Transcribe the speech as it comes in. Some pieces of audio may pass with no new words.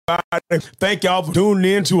Thank y'all for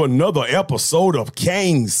tuning in to another episode of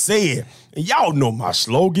KaneSaid. And y'all know my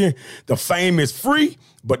slogan, the fame is free,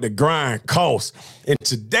 but the grind costs. And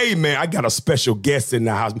today, man, I got a special guest in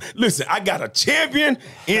the house. Listen, I got a champion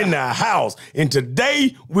in the house. And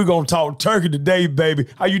today, we're going to talk turkey today, baby.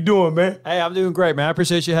 How you doing, man? Hey, I'm doing great, man. I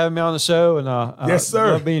appreciate you having me on the show. And yes, sir.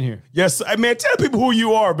 I love being here. Yes, sir. Hey, man, tell people who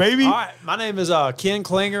you are, baby. All right. My name is Ken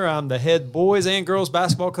Klinger. I'm the head boys and girls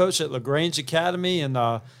basketball coach at Lagrange Academy. And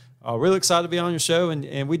really excited to be on your show,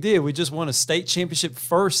 and we did. We just won a state championship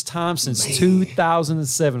first time since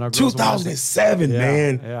 2007. Our 2007,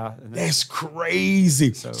 man. Yeah. That's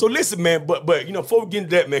crazy. So listen, man, but you know, before we get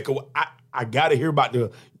into that, man, 'cause I got to hear about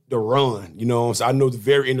the run, you know, so I know the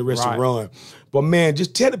very interesting run. But, man,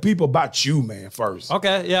 just tell the people about you, man, first.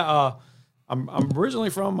 Okay, yeah. I'm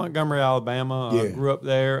originally from Montgomery, Alabama. I grew up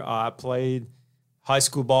there. I played high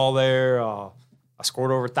school ball there. I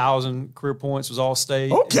scored over 1,000 career points, was all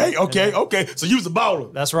state. Okay. So you was a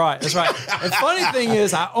baller. That's right. And funny thing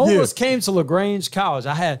is, I almost came to Lagrange College.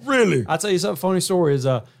 Really? I'll tell you something funny story is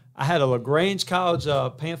I had a Lagrange College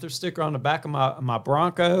Panther sticker on the back of my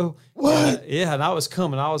Bronco. What? And I was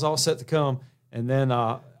coming. I was all set to come. And then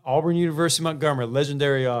Auburn University, Montgomery,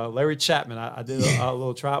 legendary Larry Chapman. I did a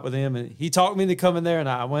little tryout with him, and he talked me into coming there, and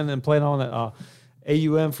I went and played on it.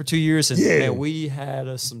 AUM for 2 years, and man, we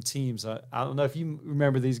had some teams. I don't know if you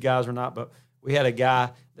remember these guys or not, but we had a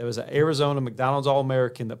guy that was an Arizona McDonald's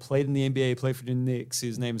All-American that played in the NBA, played for the Knicks.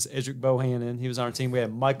 His name is Edric Bohannon. He was on our team. We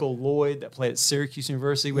had Michael Lloyd that played at Syracuse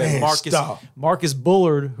University. We had Marcus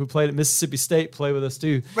Bullard, who played at Mississippi State, played with us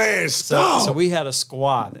too. Man, so we had a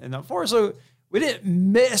squad, and unfortunately, we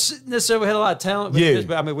didn't necessarily had a lot of talent.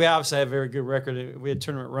 But I mean, we obviously had a very good record. We had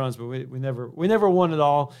tournament runs, but we never won it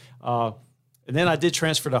all. And then I did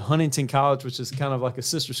transfer to Huntington College, which is kind of like a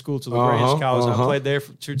sister school to Lagrange College. I played there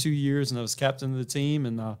for 2 years, and I was captain of the team.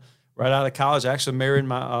 And right out of college, I actually married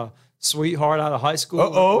my sweetheart out of high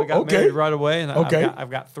school. We got married right away, and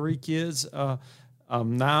I've got 3 kids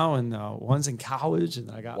now, and one's in college,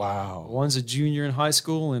 and I got one's a junior in high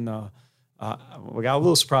school, and we got a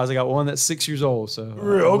little surprise. I got one that's 6 years old, so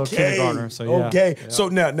kindergartner. So yeah. So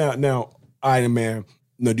now, all right, man.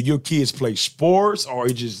 Now, do your kids play sports, or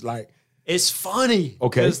you just like? It's funny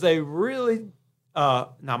because they really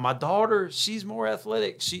now my daughter, she's more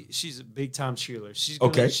athletic. She's a big time cheerleader.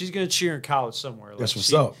 She's gonna cheer in college somewhere. That's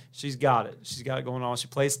what's up. She's got it. She's got it going on. She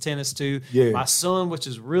plays tennis too. Yeah. My son, which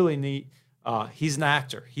is really neat, he's an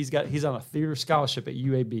actor. He's on a theater scholarship at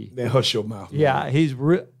UAB. Man, hush your mouth. Yeah, he's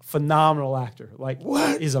phenomenal actor. Like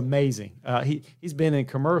what? He's amazing. He's been in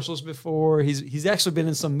commercials before. He's actually been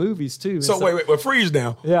in some movies too. So wait, freeze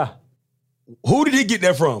now. Yeah. Who did he get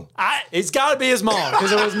that from? It's got to be his mom,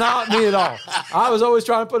 because it was not me at all. I was always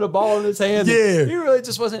trying to put a ball in his hand. Yeah. He really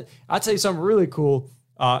just wasn't. I'll tell you something really cool.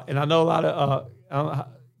 And I know a lot of I don't know,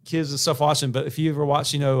 kids and stuff watching, but if you ever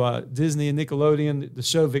watch, Disney and Nickelodeon, the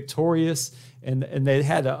show Victorious, and they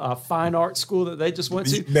had a fine art school that they just went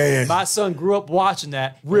to. Man. My son grew up watching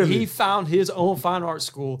that. Really? He found his own fine art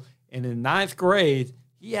school, and in 9th grade,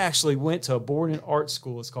 he actually went to a boarding art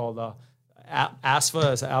school. It's called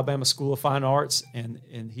ASFA, is Alabama School of Fine Arts, and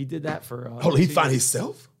he did that for. He found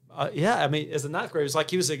himself. Yeah, I mean, as a 9th grader, it's like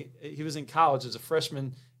he was in college as a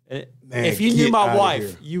freshman. And Man, if you knew my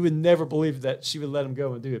wife, you would never believe that she would let him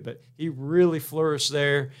go and do it. But he really flourished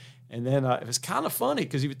there. And then it was kind of funny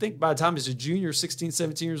because you would think by the time he's a junior, 16,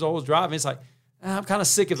 17 years old, driving, it's like, I'm kind of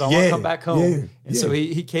sick of it. I want to come back home. So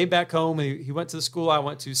he came back home, and he went to the school I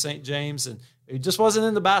went to, St. James, and he just wasn't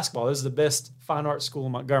into basketball. This is the best fine arts school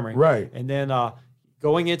in Montgomery. Right. And then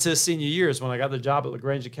going into his senior years, when I got the job at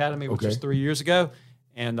Lagrange Academy, which was 3 years ago,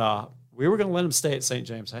 and we were going to let him stay at St.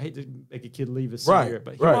 James. I hate to make a kid leave his senior year,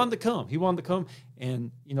 but he wanted to come. He wanted to come,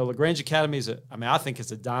 and Lagrange Academy is I think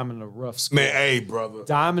it's a diamond in the rough school. Man, hey, brother,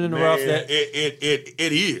 diamond in the rough. It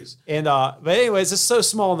is. And but anyways, it's so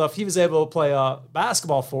small enough. He was able to play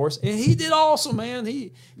basketball for us, and he did awesome, man.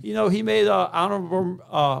 He made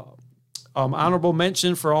honorable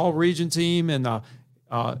mention for all region team, and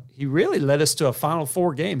he really led us to a Final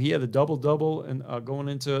Four game. He had a double-double and going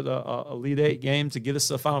into the Elite Eight game to get us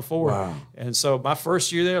to the Final Four. Wow. And so my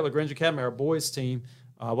first year there at Lagrange Academy, our boys team,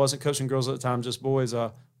 I wasn't coaching girls at the time, just boys.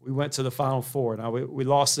 We went to the Final Four. Now, we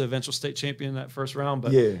lost the eventual state champion in that first round,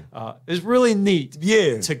 but it was really neat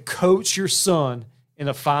to coach your son in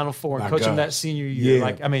a Final Four and coach him that senior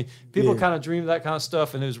year. People kind of dream of that kind of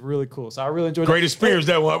stuff, and it was really cool. So I really enjoyed Great experience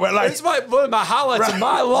that one. It's one of my highlights of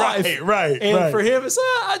my life. Right. And for him, it's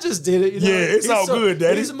I just did it. It's all good,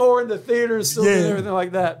 Daddy. He's more into theater and still doing everything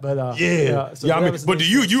like that. But but do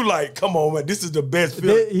you like? Come on, man! This is the best film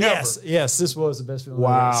ever. Yes, this was the best film.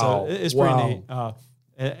 Wow. So it's pretty neat.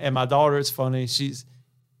 And my daughter, it's funny. She's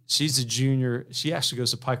a junior. She actually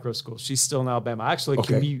goes to Pike Road School. She's still in Alabama. I actually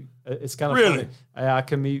commute. It's kind of funny. I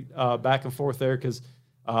commute back and forth there because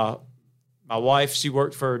my wife, she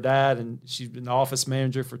worked for her dad, and she's been the office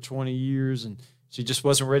manager for 20 years, and she just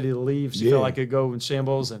wasn't ready to leave. She felt like it could go in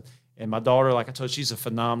shambles. And my daughter, like I told you, she's a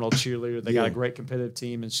phenomenal cheerleader. They got a great competitive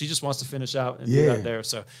team, and she just wants to finish out and do that there.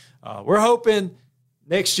 So we're hoping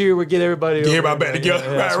next year we get everybody back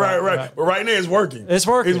together. Right. But right now it's working. It's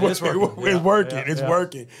working. It's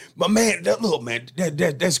working. But man,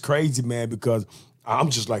 that's crazy, man, because I'm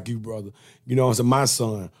just like you, brother. You know, it's my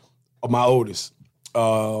son, my oldest,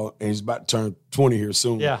 and he's about to turn 20 here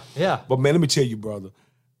soon. Yeah. But man, let me tell you, brother,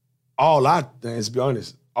 let's be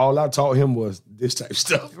honest, all I taught him was this type of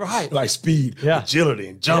stuff. Right. Like speed, agility,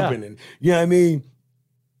 and jumping, and you know what I mean?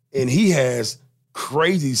 And he has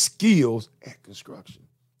crazy skills at construction.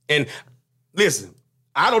 And listen,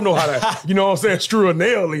 I don't know how to, you know what I'm saying, screw a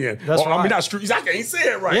nail in. That's right. I mean, not screw, I can't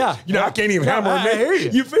say it right. Yeah. You know, I can't even hammer a nail. I hear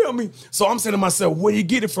you. You feel me? So I'm saying to myself, where do you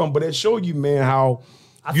get it from? But that show you, man, how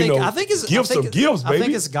I think it's gifts of gifts, baby. I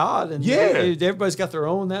think it's God, and everybody's got their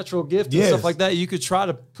own natural gift and stuff like that. You could try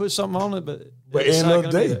to put something on it, but it's not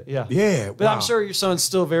going to be there. But I'm sure your son's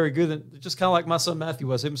still very good, and just kind of like my son Matthew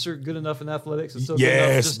was. I'm sure good enough in athletics. And still good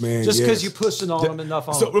enough, man. Just because you pushed it on him enough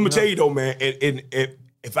on him. So let me tell you though, man. And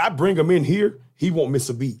if I bring him in here, he won't miss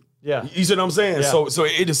a beat. Yeah, you see what I'm saying? Yeah. So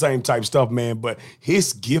it's the same type stuff, man. But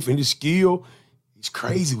his gift and his skill. He's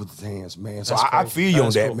crazy with his hands, man. So I feel you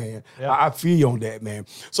on that, man. Yeah. I feel you on that, man.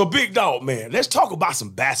 So big dog, man, let's talk about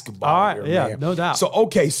some basketball. All right, here, man. No doubt. So,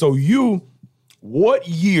 okay, what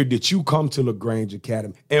year did you come to Lagrange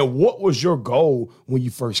Academy? And what was your goal when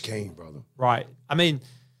you first came, brother? Right. I mean,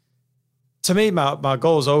 to me, my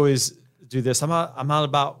goal is always do this. I'm not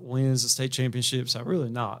about wins and state championships. I'm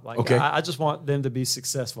really not. Like I just want them to be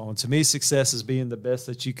successful. And to me, success is being the best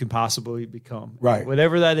that you can possibly become. Right.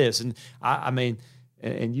 Whatever that is. And I mean,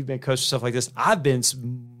 and you've been coaching stuff like this. I've been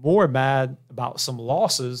more mad about some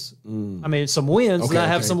losses. I mean, some wins than I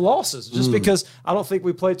have some losses, just because I don't think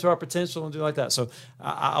we played to our potential and do like that. So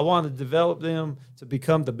I want to develop them to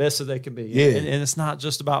become the best that they can be. Yeah. And it's not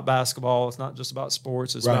just about basketball. It's not just about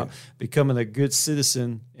sports. It's about becoming a good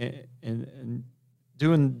citizen and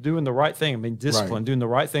doing the right thing. I mean, discipline, doing the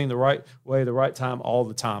right thing, the right way, the right time, all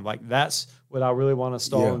the time. Like that's what I really want to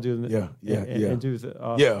stall and do. And do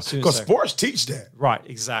because sports teach that. Right,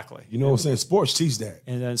 exactly. You know what I'm saying? Sports teach that.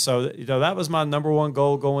 And then so that was my number one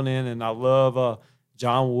goal going in, and I love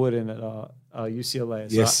John Wooden at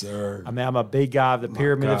UCLA. So yes, sir. I mean, I'm a big guy of the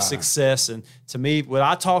pyramid of success, and to me, what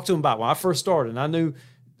I talked to him about when I first started, and I knew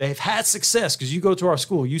they've had success because you go to our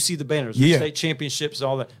school, you see the banners, state championships, and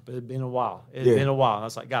all that. But it's been a while. It's been a while. And I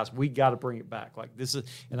was like, guys, we got to bring it back. Like this is,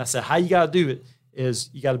 and I said, how you got to do it is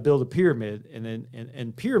you got to build a pyramid, and then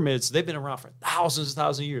and pyramids, they've been around for thousands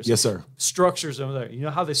of years. Yes, sir. Structures over there. You know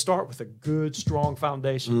how they start with a good, strong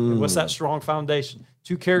foundation. And what's that strong foundation?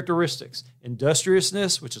 2 characteristics: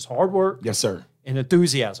 industriousness, which is hard work. Yes, sir. And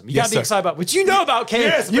enthusiasm. You got to be excited about what you know about Kane.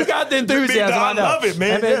 Yes, you got the enthusiasm. I love it,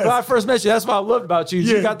 man. When I first met you, that's what I loved about you.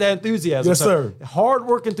 You got that enthusiasm. Yes, sir. Hard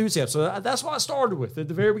work, enthusiasm. So that's what I started with at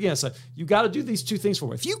the very beginning. So you got to do these 2 things for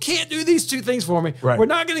me. If you can't do these 2 things for me, we're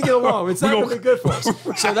not going to get along. It's not going to be good for us.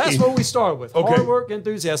 So that's what we started with. Hard work,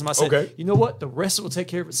 enthusiasm. I said, you know what? The rest will take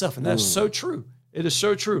care of itself. And that's so true. It is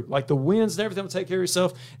so true. Like the wins and everything will take care of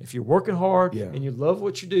yourself. If you're working hard and you love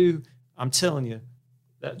what you do, I'm telling you,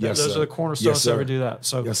 those are the cornerstones that we do that.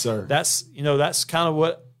 So that's kind of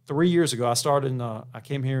what 3 years ago I started. I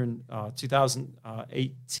came here in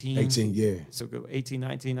 2018. 18, yeah. So 18,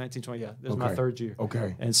 19, 19, 20. Yeah, this is my 3rd year.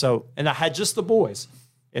 Okay. And I had just the boys,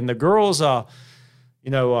 and the girls.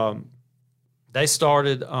 They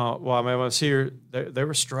started. When I was here, they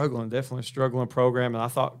were struggling, definitely struggling program. And I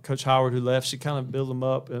thought Coach Howard, who left, she kind of built them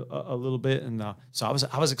up a little bit. And so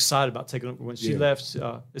I was excited about taking them. When she left,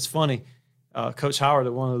 it's funny. Coach Howard,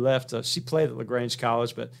 the one who left, she played at Lagrange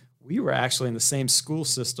College, but we were actually in the same school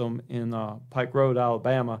system in Pike Road,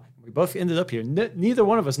 Alabama. We both ended up here. Neither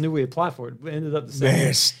one of us knew we applied for it. We ended up the same.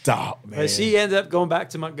 Man, stop, man. But she ended up going back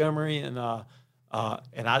to Montgomery, and I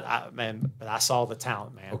saw the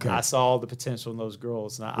talent, man. Okay. I saw the potential in those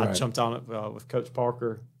girls, and I jumped on it with Coach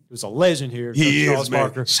Parker. He was a legend here. He Coach is, man.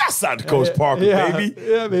 Parker. Shouts out to Coach Parker, baby.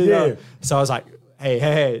 Yeah, so I was like,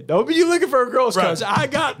 hey, don't be looking for a girls coach. I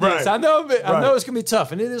got this. I know it's going to be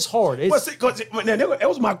tough, and it is hard. That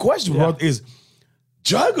was my question, bro, is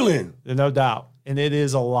juggling. No doubt. And it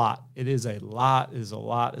is a lot. It is a lot.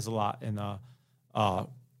 And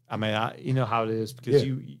I mean, you know how it is because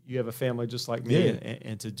you have a family just like me,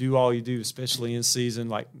 and to do all you do, especially in season,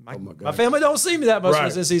 like my family don't see me that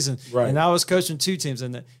much in season. Right. And I was coaching 2 teams,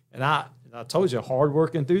 and I told you, hard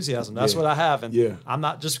work, enthusiasm. That's what I have, and I'm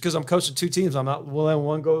not just because I'm coaching 2 teams. I'm not letting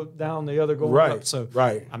one go down, the other go up. So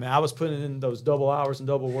I mean, I was putting in those double hours and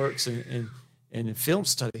double works, and film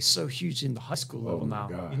study is so huge in the high school level now.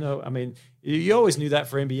 God. You know, I mean, you always knew that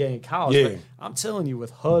for NBA and college, but I'm telling you,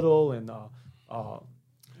 with Huddle and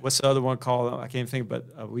what's the other one called? I can't think,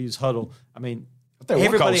 but we use Huddle. I mean,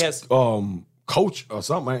 everybody has coach or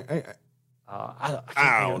something.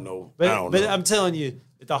 I don't know. But I'm telling you,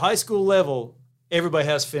 at the high school level, everybody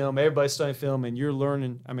has film. Everybody's studying film, and you're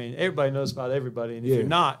learning. I mean, everybody knows about everybody, and if you're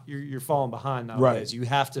not, you're falling behind nowadays. Right. You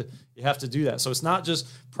have to do that. So it's not just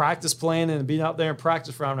practice planning and being out there and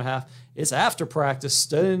practice for an hour and a half. It's after practice,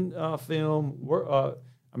 studying film.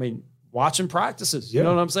 Watching practices. You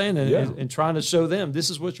know what I'm saying, and trying to show them this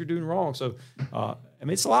is what you're doing wrong. So, I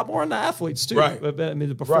mean, it's a lot more on the athletes too. Right. But, I mean,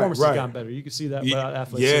 the performance has gotten better. You can see that about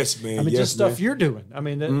athletes. Yes, man. I mean, just stuff you're doing. I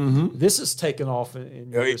mean, this is taking off.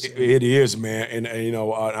 It is, man. And you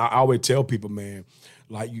know, I always tell people, man,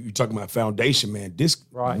 like you talking about foundation, man. This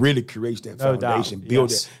really creates that foundation, build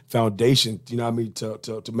that foundation. You know what I mean?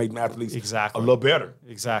 To make athletes a little better.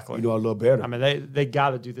 Exactly. You know, a little better. I mean, they got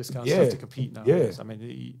to do this kind of stuff to compete now. Yeah. I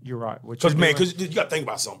mean, you're right. Because you got to think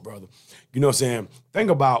about something, brother. You know what I'm saying? Think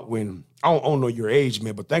about when I don't know your age,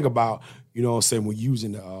 man, but think about, you know what I'm saying, when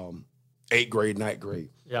using the 8th grade, 9th grade.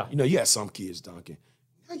 Yeah. You know, you had some kids, Duncan.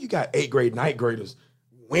 Now you got 8th grade, 9th graders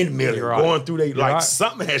windmilling, going through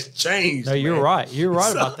something has changed. No, you're right. You're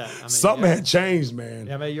right about that. I mean, something had changed, man.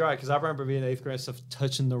 Yeah, man, you're right. Because I remember being 8th grade stuff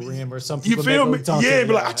touching the rim or something. You feel me? Yeah,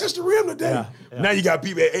 be like, I touched the rim today. Yeah. Now you got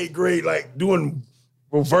people at 8th grade like doing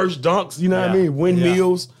reverse dunks. You know what I mean?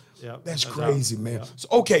 Windmills. Yeah. That's crazy, man. Yeah. So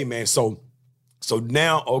okay, man. So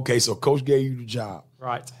now, so Coach gave you the job,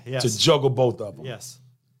 right? Yes. To juggle both of them. Yes.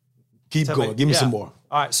 Keep going. Give me some more.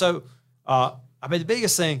 All right. So, I mean, the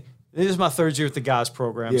biggest thing. This is my 3rd year with the guys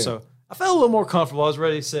program, so I felt a little more comfortable. I was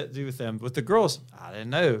ready to do with them. With the girls, I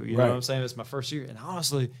didn't know. You know what I'm saying? It's my first year, and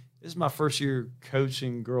honestly, this is my first year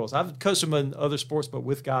coaching girls. I've coached them in other sports, but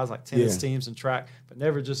with guys like tennis teams and track, but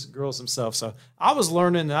never just girls themselves. So I was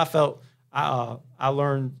learning, and I felt I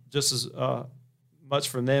learned just as much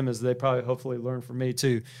from them as they probably hopefully learned from me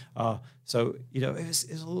too. So you know, it was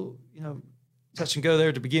a little touch and go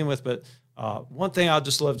there to begin with, but one thing I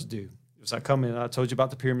just love to do. I come in, and I told you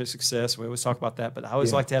about the pyramid success. We always talk about that, but I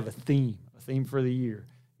always like to have a theme for the year,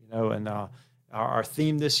 and our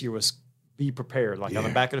theme this year was be prepared. Like on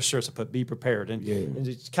the back of the shirts, I put be prepared. And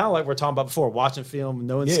it's kind of like we're talking about before, watching film,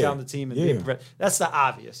 knowing scouting the team, and being prepared. That's the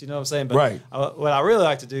obvious, you know what I'm saying? But what I really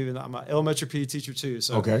like to do, and I'm an elementary PE teacher too,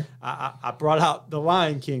 so I brought out the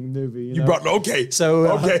Lion King movie. You brought,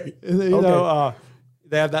 So,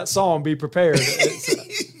 they have that song, Be Prepared.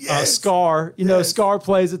 Scar, Scar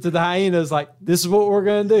plays it to the hyenas like, this is what we're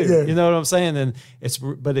going to do. You know what I'm saying? And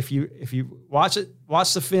but if you watch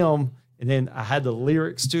the film, and then I had the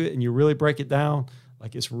lyrics to it and you really break it down,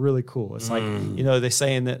 like it's really cool. It's like, they're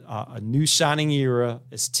saying that a new shining era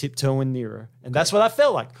is tiptoeing nearer. And that's what I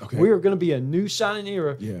felt like. Okay. We are going to be a new shining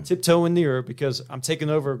era, tiptoeing nearer, because I'm taking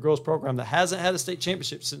over a girls program that hasn't had a state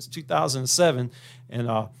championship since 2007.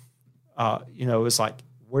 And, it's like,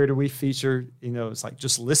 where do we feature? It's like,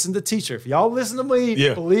 just listen to teacher. If y'all listen to me,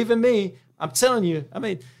 believe in me, I'm telling you. I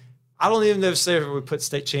mean, I don't even necessarily we put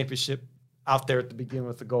state championship out there at the beginning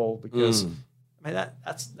with the goal, because I mean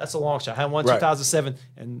that's a long shot. I had one 2007,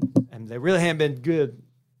 and they really haven't been good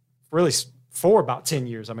really for about 10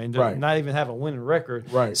 years. I mean, not even have a winning record.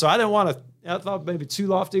 Right. So I didn't want to. I thought maybe too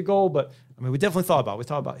lofty a goal, but I mean, we definitely thought about it. We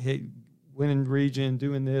thought about winning region,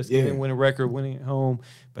 doing this, getting winning record, winning at home,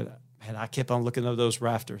 but. Man, I kept on looking at those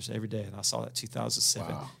rafters every day, and I saw that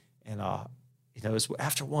 2007. Wow. And, it was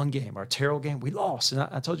after one game, our Terrell game, we lost. And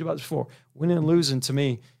I told you about this before. Winning and losing, to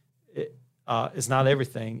me, is not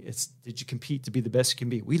everything. It's, did you compete to be the best you can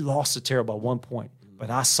be? We lost to Terrell by 1 point, but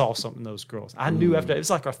I saw something in those girls. I knew after that. It was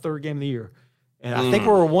like our 3rd game of the year. And I think we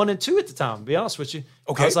were 1-2 at the time, to be honest with you.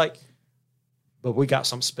 Okay. I was like, but we got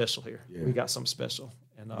something special here. Yeah. We got something special.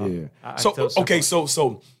 And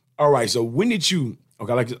all right. So when did you –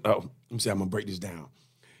 okay, let me say, I'm gonna break this down.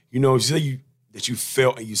 You say that you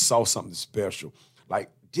felt and you saw something special. Like,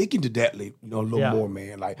 dig into that, a little more,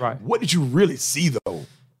 man. Like, what did you really see though?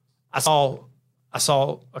 I saw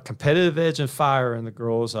a competitive edge and fire in the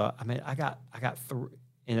girls. I mean, I got three.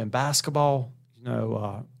 And in basketball,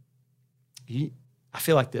 I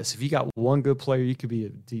feel like this: if you got one good player, you could be a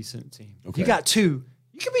decent team. Okay. If you got two,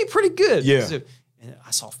 you could be pretty good. Yeah. And I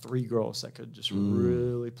saw 3 girls that could just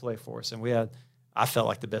really play for us, and we had. I felt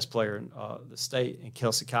like the best player in the state, and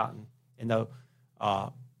Kelsey Cotton. And though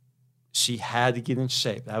she had to get in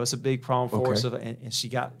shape. That was a big problem for us. And she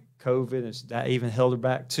got COVID, and that even held her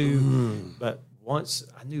back too. But once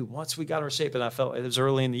we got her in shape, and I felt it was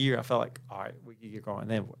early in the year, I felt like, all right, we can get going.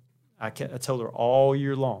 And then I told her all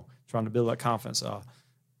year long, trying to build that confidence.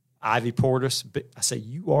 Ivy Portis, I say,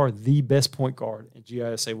 you are the best point guard in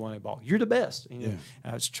GISA 1A ball. You're the best. And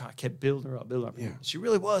I was kept building her up. Yeah. She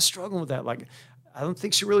really was struggling with that. Like, I don't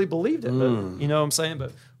think she really believed it, but you know what I'm saying?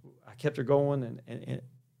 But I kept her going,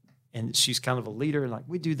 and she's kind of a leader. And like,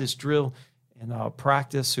 we do this drill in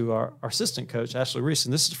practice, who our assistant coach, Ashley Reese,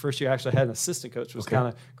 and this is the first year I actually had an assistant coach, was kind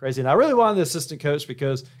of crazy. And I really wanted an assistant coach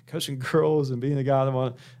because coaching girls and being a guy,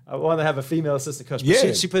 I wanted to have a female assistant coach.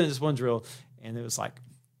 But she put in this one drill, and it was like,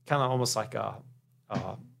 kind of almost like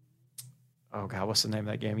oh God, what's the name of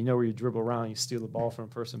that game? You know, where you dribble around, you steal the ball from a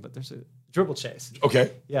person, but there's a dribble chase.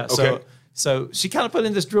 Okay. Yeah. So she kind of put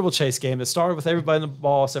in this dribble chase game that started with everybody in the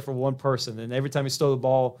ball except for one person, and every time you stole the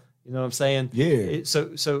ball, you know what I'm saying? Yeah.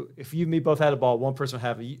 So if you and me both had a ball, one person would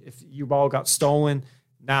have it. If your ball got stolen,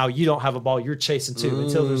 now you don't have a ball, you're chasing two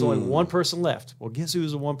until there's only one person left. Well, guess who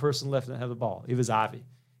was the one person left that didn't have the ball? It was Ivy,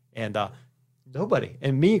 and nobody.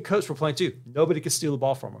 And me and Coach were playing too. Nobody could steal the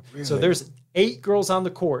ball from her. Really? So there's 8 girls on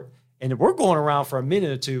the court, and we're going around for a minute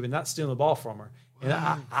or two and not stealing the ball from her. And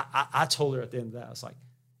I told her at the end of that, I was like,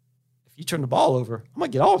 if you turn the ball over, I'm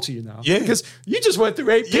going to get all to you now. Yeah. Because you just went through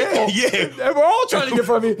 8 people. Yeah. And we're all trying to get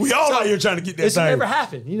from you. We all out here trying to get that thing. It never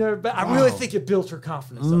happened. You know, but I really think it built her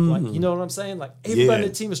confidence up. Like, you know what I'm saying? Like, everybody on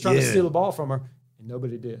the team was trying to steal the ball from her, and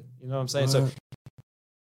nobody did. You know what I'm saying? So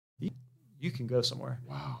you can go somewhere.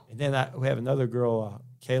 Wow. And then we have another girl,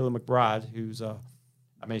 Kayla McBride, who's,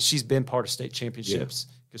 she's been part of state championships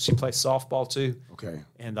because she plays softball too. Okay.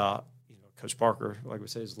 And, Coach Parker, like we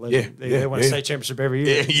say, is a legend. They win a state championship every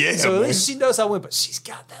year. So at least she knows how to win, but she's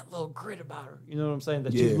got that little grit about her. You know what I'm saying?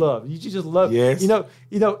 That you love. You just love. Yes. You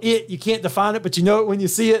know it. You can't define it, but you know it when you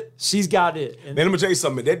see it. She's got it. And man, let me tell you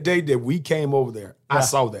something. That day that we came over there, I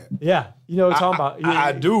saw that. Yeah. You know what I'm talking about.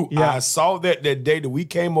 I do. Yeah. I saw that day that we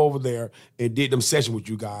came over there and did them sessions with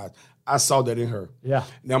you guys. I saw that in her. Yeah.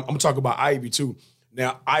 Now, I'm talking about Ivy too.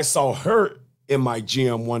 Now, I saw her in my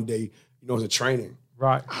gym one day, as a training.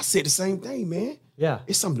 Right. I said the same thing, man. Yeah.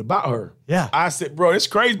 It's something about her. Yeah. I said, bro, it's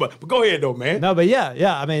crazy, but go ahead though, man. No, but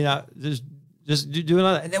yeah. I mean, just doing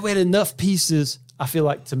all that. And then we had enough pieces, I feel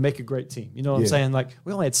like, to make a great team. You know what I'm saying? Like,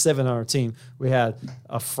 we only had 7 on our team. We had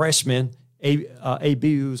a freshman,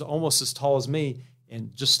 AB, who's almost as tall as me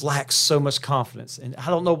and just lacks so much confidence. And I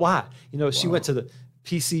don't know why. She went to the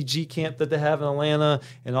PCG camp that they have in Atlanta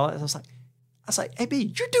and all that. I was like,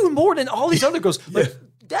 AB, you're doing more than all these other girls. Like,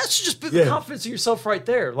 that should just build the confidence in yourself right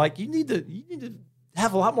there. Like, you need to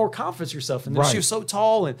have a lot more confidence in yourself. And then she was so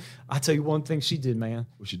tall. And I tell you one thing she did, man.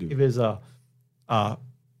 What she do? It was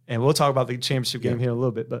and we'll talk about the championship game here in a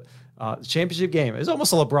little bit. But the championship game is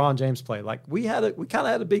almost a LeBron James play. Like, we kind of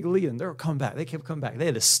had a big lead, and they were coming back. They kept coming back. They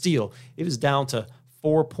had a steal. It was down to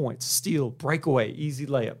 4 points. Steal, breakaway, easy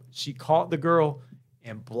layup. She caught the girl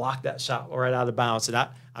and blocked that shot right out of bounds. And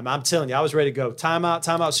I'm telling you, I was ready to go.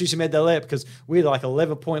 Timeout. She made that layup because we had like an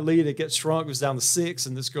 11-point lead. It gets shrunk. It was down to 6,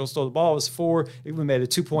 and this girl stole the ball. It was 4. We made a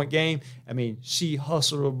 2-point game. I mean, she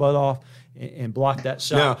hustled her butt off and blocked that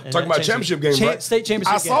shot. Now, talking about championship game, right? State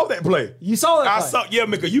championship game. I saw that play. You saw that play?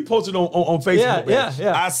 Mika, you posted on Facebook, man.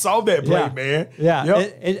 Yeah. I saw that play, man. Yeah.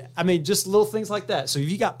 Yep. And I mean, just little things like that. So if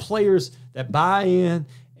you got players that buy in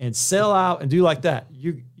and sell out and do like that,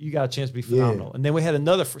 you got a chance to be phenomenal. Yeah. And then we had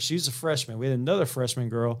she was a freshman. We had another freshman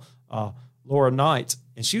girl, Laura Knight,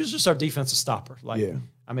 and she was just our defensive stopper.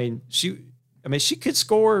 She could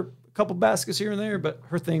score a couple baskets here and there, but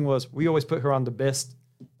her thing was we always put her on the best,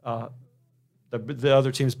 the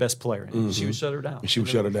other team's best player, and she would shut her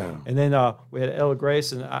down. And then we had Ella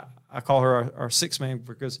Grace, and I call her our 6-man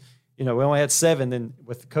because we only had 7. And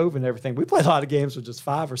with COVID and everything, we played a lot of games with just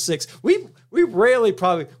 5 or 6. We probably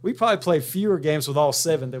played fewer games with all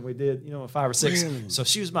 7 than we did, with 5 or 6. Really? So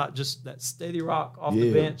she was about just that steady rock off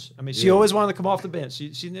the bench. I mean, she always wanted to come off the bench. She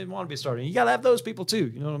didn't want to be a starter. And you got to have those people too.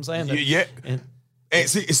 You know what I'm saying?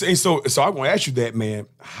 So I want to ask you that, man.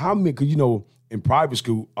 How many? Because in private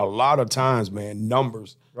school, a lot of times, man,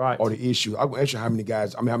 numbers are the issue. I want to ask you how many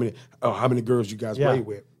guys. How many girls you guys played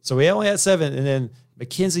with? So we only had 7, and then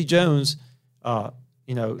Mackenzie Jones,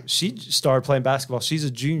 she started playing basketball. She's a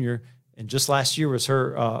junior, and just last year was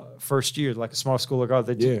her first year, like a small school.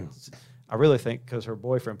 I really think because her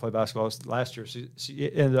boyfriend played basketball last year, she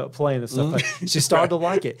ended up playing and stuff. She started to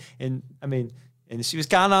like it, and I mean, And she was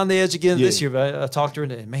kind of on the edge again this year, but I talked to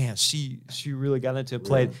her, and man, she really got into it,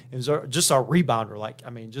 played. It was just our rebounder. Like, I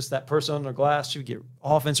mean, just that person on the glass. She would get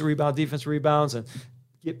offensive rebounds, defensive rebounds, and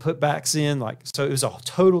get putbacks in. Like, so it was a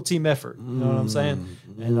total team effort. You know what I'm saying?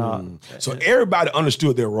 And so everybody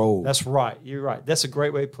understood their role. That's right. You're right. That's a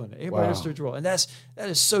great way of putting it. Everybody understood your role, and that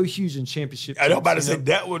is so huge in championship. I was about to say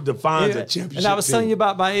that would define the championship. And I was telling you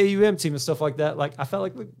about my AUM team and stuff like that. Like, I felt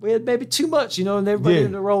like we had maybe too much, and everybody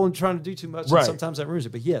in the role and trying to do too much. And sometimes that ruins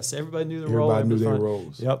it. But yes, everybody knew their role. Everybody knew their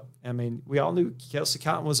roles. Yep. I mean, we all knew Kelsey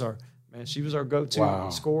Cotton was she was our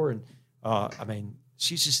go-to scorer, and I mean,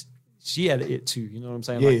 she had it too. You know what I'm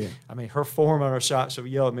saying? Like, I mean, her form on her shot, she'll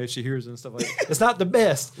yell at me if she hears it and stuff like that. It's not the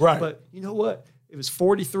best, but you know what? It was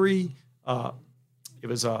 43. It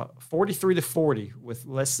was 43-40 with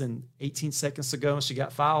less than 18 seconds to go, and she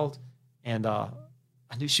got fouled. And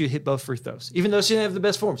I knew she would hit both free throws, even though she didn't have the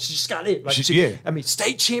best form. She just got it. Like, I mean,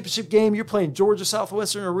 state championship game. You're playing Georgia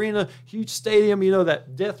Southwestern Arena, huge stadium.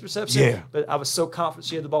 that death reception. Yeah. But I was so confident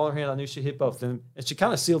she had the ball in her hand. I knew she'd hit both, and she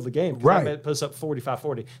kind of sealed the game. Right. It put us up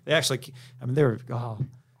 45-40. They actually, I mean, they were.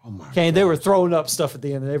 Oh my! Kane, they were throwing up stuff at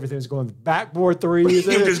the end, and everything was going backboard threes.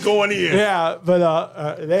 They were just going in. Yeah, but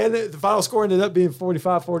the final score ended up being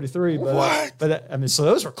 45-43. But but I mean, so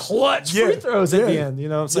those were clutch free throws at the end. You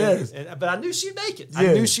know what I'm saying? But I knew she'd make it.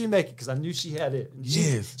 I knew she'd make it because I knew she had it. And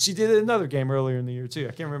she did it in another game earlier in the year too.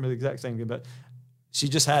 I can't remember the exact same game, but she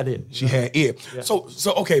just had it. She had it. Yeah. So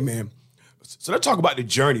okay, man. So let's talk about the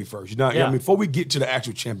journey first. You know, I mean, before we get to the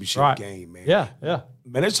actual championship game, man. Yeah.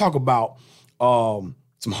 Man, let's talk about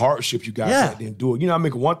some hardship you guys had to endure. You know, I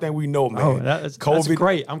mean, one thing we know, man. COVID that's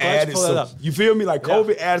great. I'm glad you pulled that up. You feel me? Like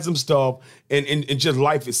COVID added some stuff and just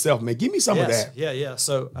life itself, man. Give me some of that. Yeah.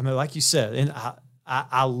 So, I mean, like you said, and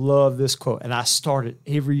I love this quote, and I start it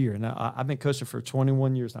every year. Now, I've been coaching for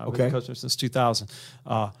 21 years now. I've been coaching since 2000.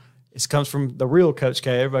 It comes from the real Coach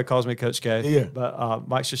K. Everybody calls me Coach K. Yeah. But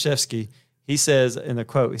Mike Krzyzewski, he says in the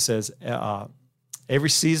quote, he says, every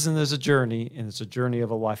season is a journey, and it's a journey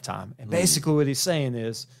of a lifetime. And basically what he's saying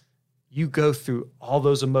is you go through all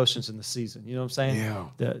those emotions in the season. You know what I'm saying?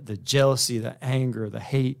 Yeah. The jealousy, the anger, the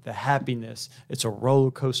hate, the happiness. It's a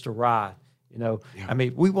roller coaster ride. I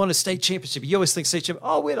mean, we won a state championship. You always think state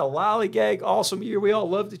championship, we had a lollygag, awesome year. We all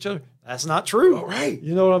loved each other. That's not true. All right.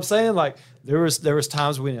 You know what I'm saying? Like there was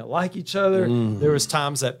times we didn't like each other. There was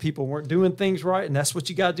times that people weren't doing things right, and that's what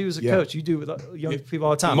you got to do as a coach. You do with young people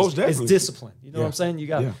all the time. Most definitely. It's discipline. You know what I'm saying? You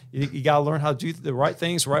got you got to learn how to do the right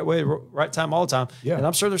things, the right way, right time, all the time. Yeah. And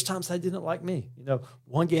I'm sure there's times they didn't like me.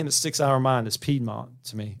 One game that sticks out in our mind is Piedmont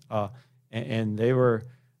to me, and they were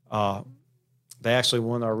they actually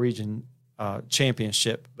won our region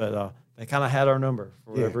championship, but they kind of had our number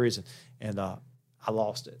for whatever reason, and I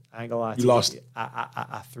lost it. I ain't gonna lie to you. You lost it.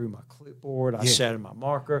 I threw my clipboard. I shattered my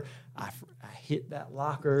marker. I hit that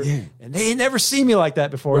locker, and they ain't never seen me like that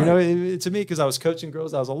before. Right. To me, because I was coaching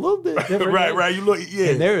girls, I was a little bit different. right. You look,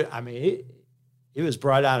 And it was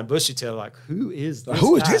bright eyed and bushy tailed. Like, who is this?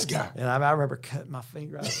 Who is this guy? And I remember cutting my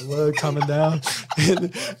finger out, blood coming down.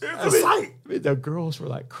 And the girls were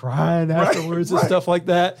like crying afterwards and stuff like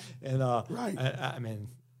that. And so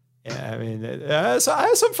I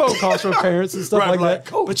had some phone calls from parents and stuff like that.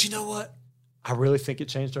 Coach. But you know what? I really think it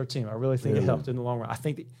changed our team. I really think it helped in the long run. I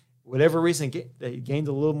think that whatever reason, they gained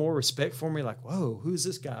a little more respect for me. Like, whoa, who's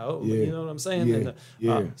this guy? Oh, you know what I'm saying?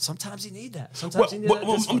 And sometimes you need that. Sometimes you need that.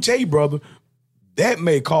 I'm gonna tell you, brother, that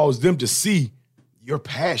may cause them to see your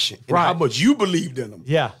passion and how much you believed in them.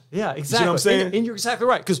 Yeah, exactly. You know what I'm saying? And you're exactly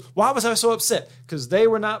right. Because why was I so upset? Because they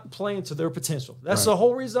were not playing to their potential. That's the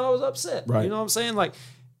whole reason I was upset. Right. You know what I'm saying? Like,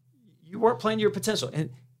 you weren't playing to your potential. And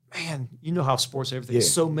man, you know how sports everything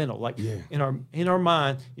is so mental. Like in our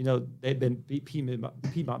mind, they've been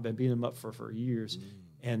Piedmont been beating them up for years,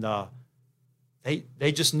 and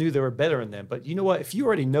they just knew they were better than them. But you know what? If you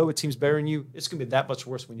already know a team's better than you, it's gonna be that much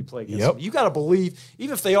worse when you play against them. You got to believe,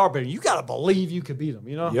 even if they are better, you got to believe you could beat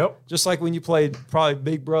them. Just like when you played probably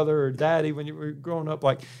Big Brother or Daddy when you were growing up,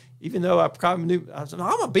 like. Even though I probably knew, I was like, no,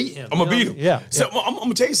 I'm going to beat him. I'm going to beat him. Yeah. So I'm going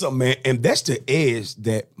to tell you something, man. And that's the edge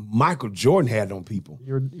that Michael Jordan had on people.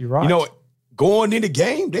 You're right. Going in the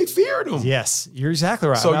game, they feared him. Yes, you're exactly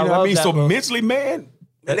right. So, you know what I mean? So mentally, man,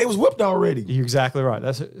 they was whipped already. You're exactly right.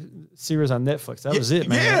 That's a series on Netflix. That was it,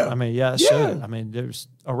 man. Yeah. I mean, it showed it. I mean, there's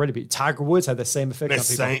already beat. Tiger Woods had the same effect on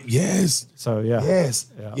people. Yes. So,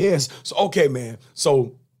 Yes. So, okay, man.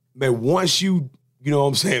 So, man, once you know what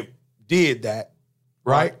I'm saying, did that,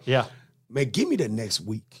 right? Yeah. Man, give me the next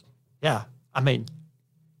week. Yeah. I mean,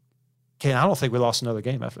 Kane, I don't think we lost another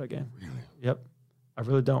game after that game. Really? Yep. I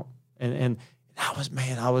really don't. And I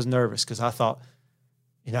was nervous because I thought,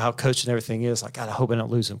 you know how coach and everything is. Like, God, I hope I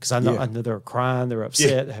don't lose them because I know they were crying, they were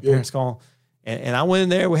upset, they had parents calling. And I went in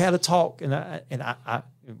there, we had a talk, and I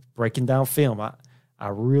breaking down film. I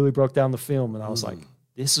really broke down the film, and I was like,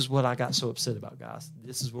 this is what I got so upset about, guys.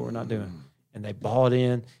 This is what we're not doing. And they bought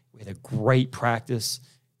in. We had a great practice,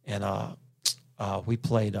 and we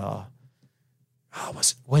played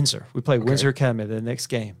was it Windsor? We played Windsor Academy the next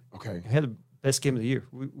game. Okay. We had the best game of the year.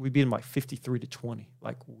 We beat them like 53-20.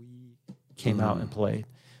 Like, we came out and played.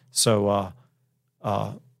 So,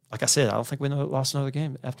 like I said, I don't think we lost another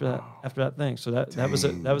game after that thing. So that was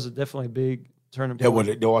a definitely a big turning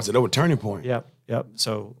point. That was a turning point. Yep.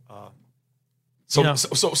 So,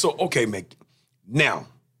 so okay, man. Now,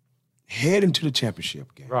 head into the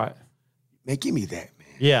championship game. Right. Man, give me that, man.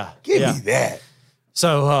 Yeah. Give me that.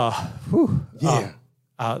 So,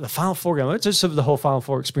 the Final Four game. Let's just have the whole Final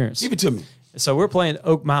Four experience. Give it to me. So we're playing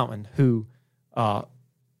Oak Mountain, who, all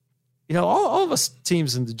of us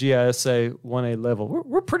teams in the GISA 1A level,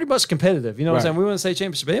 we're pretty much competitive. You know what I'm saying? We want to say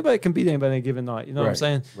championship, but anybody can beat anybody any given night. You know what I'm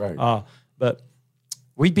saying? Right. But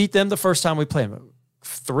we beat them the first time we played them.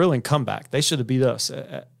 Thrilling comeback. They should have beat us.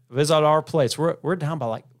 It was at our place. We're down by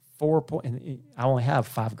like 4 points. And I only have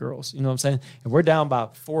 5 girls. You know what I'm saying? And we're down by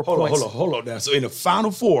 4 points. Hold on now. So in the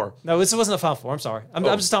Final Four. No, this wasn't a Final Four. I'm sorry. I'm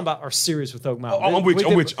just talking about our series with Oak Mountain. I'm with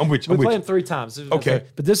you. We played them 3 times. Okay.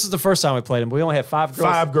 But this is the first time we played them. We only had 5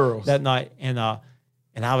 girls. 5 girls. That night. And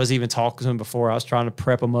I was even talking to them before. I was trying to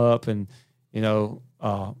prep them up and,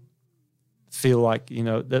 feel like,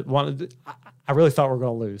 that wanted. I really thought we were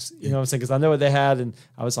going to lose. You know what I'm saying? Because I know what they had, and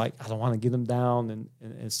I was like, I don't want to get them down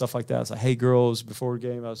and stuff like that. I was like, hey, girls, before the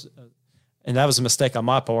game, and that was a mistake on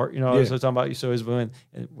my part. I was talking about you so always win.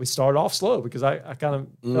 And we started off slow because I kind of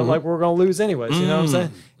felt like we were going to lose anyways. You know what I'm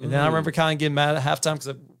saying? And then I remember kind of getting mad at halftime because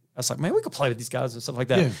I was like, man, we could play with these guys and stuff like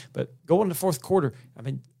that. Yeah. But going into the fourth quarter,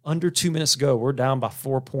 under 2 minutes ago, we're down by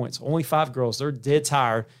 4 points. Only 5 girls. They're dead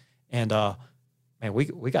tired. And, man, we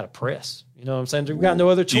got to press. You know what I'm saying? We got no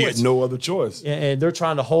other choice. Yeah, no other choice. And they're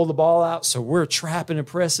trying to hold the ball out, so we're trapping and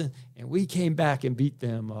pressing. And we came back and beat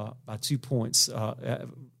them by 2 points.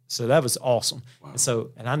 So that was awesome. Wow.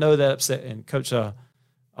 And I know that upset. And Coach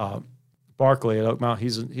Barkley at Oak Mountain,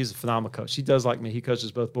 he's a phenomenal coach. He does like me. He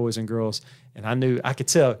coaches both boys and girls. And I could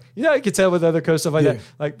tell. You could tell with other coaches stuff like that.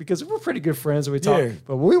 Like, because we're pretty good friends and we talk. Yeah.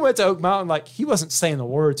 But when we went to Oak Mountain, like, he wasn't saying a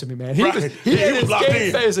word to me, man. He was locked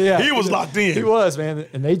in. Face. Yeah, he was locked in. He was, man.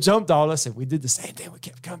 And they jumped on us, and we did the same thing. We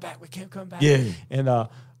kept coming back. We kept coming back. Yeah. And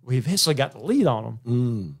we eventually got the lead on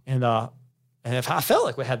them. And if I felt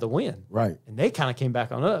like we had the win. Right. And they kind of came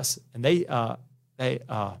back on us. And they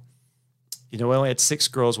we only had 6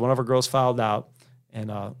 girls. One of our girls fouled out. And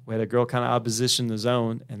we had a girl kind of out of position in the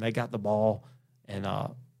zone, and they got the ball. And,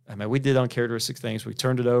 we did uncharacteristic things. We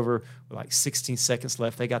turned it over with like 16 seconds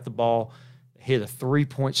left. They got the ball, hit a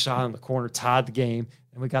 3-point shot in the corner, tied the game,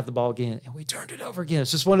 and we got the ball again. And we turned it over again.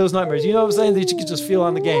 It's just one of those nightmares. You know what I'm saying? That you can just feel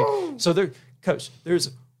on the game. So, Coach,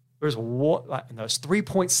 there's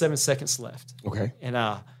 3.7 seconds left. Okay. And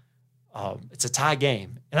it's a tie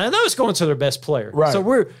game. And I know it's going to their best player. Right.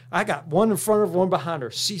 So I got one in front of her, one behind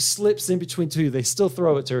her. She slips in between 2. They still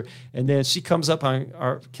throw it to her. And then she comes up on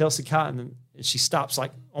our Kelsey Cotton, and she stops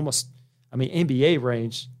like almost, NBA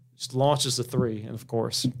range, just launches the 3. And, of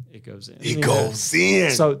course, it goes in. It goes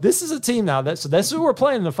in. So this is a team now. That's who we're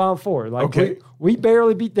playing in the Final Four. Like, we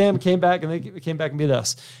barely beat them, came back, and they came back and beat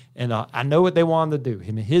us. And I know what they wanted to do.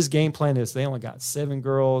 His game plan is they only got 7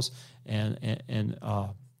 girls, and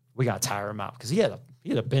we got to tire him out because he had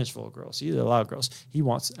a bench full of girls. He had a lot of girls. He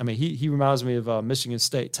reminds me of Michigan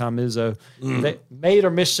State, Tom Izzo. They made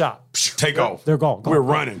or missed shot. Take off. They're gone. We're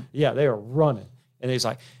running. Yeah, they are running. And he's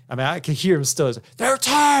like, I can hear him still. They're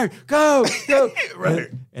tired. Go. Right.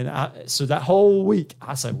 So that whole week,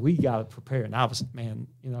 I said, we got to prepare. And I was,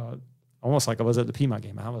 almost like I was at the Piedmont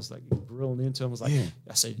game. I was like grilling into him. I was like,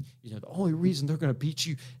 I said, the only reason they're going to beat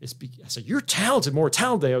you is I said, you're talented, more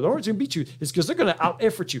talented. The only reason they beat you is because they're going to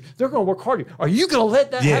out-effort you. They're going to work harder. Are you going to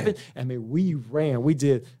let that happen? We ran. We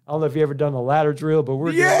did. I don't know if you ever done a ladder drill, but we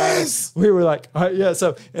were like,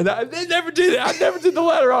 So, and they never did it. I never did the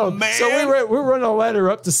ladder on them. Man. So we were running a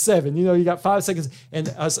ladder up to 7. You got 5 seconds.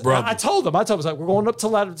 And I told them, like, we're going up to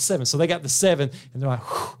ladder to 7. So they got the 7, and they're like,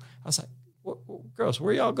 whew. I was like, girls,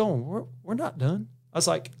 where y'all going? We're not done. I was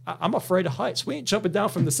like, I'm afraid of heights. We ain't jumping down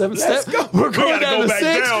from the 7th step. Go. We're going down to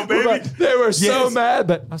 6. Down, baby. They were so mad,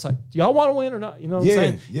 but I was like, do y'all want to win or not? You know what I'm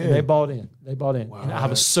saying? Yeah. And they bought in. Wow. And I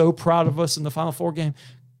was so proud of us in the Final Four game.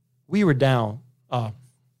 We were down.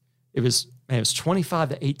 It was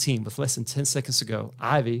 25-18 with less than 10 seconds to go.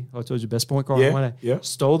 Ivy, who I told you, best point guard,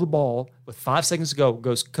 stole the ball with 5 seconds to go,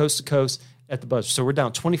 goes coast to coast at the buzzer. So we're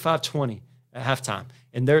down 25-20. at halftime,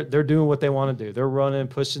 and they're doing what they want to do. They're running,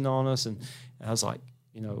 pushing on us, and I was like,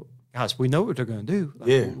 guys, we know what they're going to do.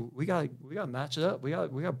 Like, we got to match it up. We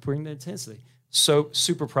got to bring the intensity. So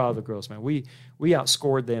super proud of the girls, man. We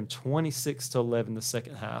outscored them 26-11 the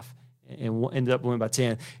second half, and ended up winning by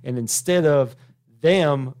 10. And instead of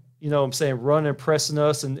them, running, pressing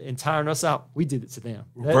us and tiring us out, we did it to them.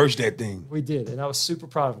 Reverse that thing. We did, and I was super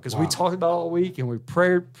proud of them because we talked about it all week and we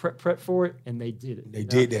prepped for it, and they did it. They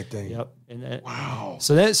did that thing. Yep. And wow.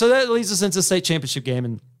 So that leads us into the state championship game,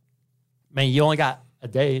 and man, you only got a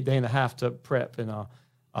day and a half to prep, and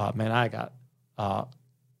I got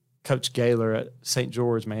Coach Gaylor at St.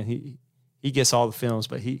 George, man. He gets all the films,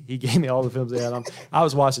 but he gave me all the films they had. I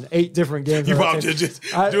was watching 8 different games. You probably just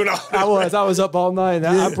doing all this. I was up all night, and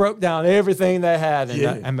I broke down everything they had.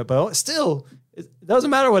 But still, it doesn't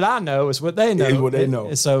matter what I know; it's what they know. It's what they know.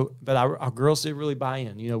 And so, but our girls did really buy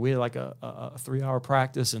in. We had like a 3-hour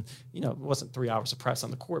practice, and it wasn't 3 hours of practice on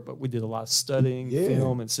the court, but we did a lot of studying,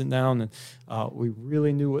 film, and sitting down, and we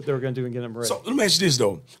really knew what they were going to do and get them ready. So let me ask you this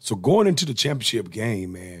though: so going into the championship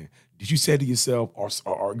game, man. Did you say to yourself,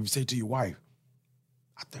 or you say to your wife,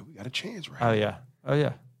 I think we got a chance, right? Oh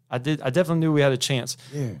yeah. I did. I definitely knew we had a chance.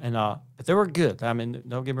 Yeah. And but they were good. I mean,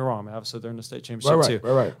 don't get me wrong. Obviously, they're in the state championship too.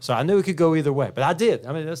 Right. So I knew it could go either way. But I did.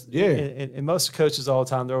 I mean, that's And most coaches all the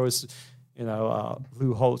time, they're always,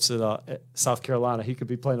 Lou Holtz at South Carolina. He could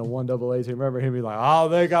be playing a 1AA team. Remember him be like, oh,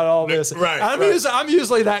 they got all this. Right. I'm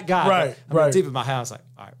usually that guy. Right. But deep in my house, like,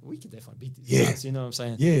 all right, we can definitely beat these guys. You know what I'm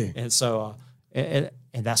saying? Yeah. And so.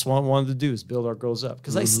 And that's what I wanted to do is build our girls up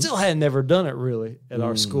because they still had never done it really at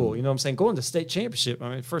our school. You know what I'm saying? Going to state championship. I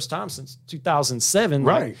mean, first time since 2007.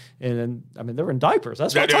 Right. And they were in diapers.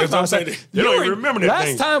 That's what I'm saying. They don't even remember that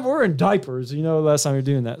last time we're in diapers. Last time you're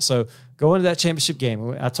doing that. So going to that championship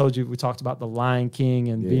game, I told you we talked about the Lion King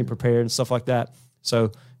and being prepared and stuff like that.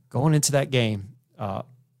 So going into that game, my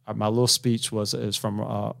little speech was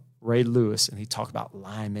from Ray Lewis, and he talked about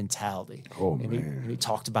lion mentality. Oh, and man. He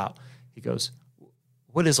talked about, he goes,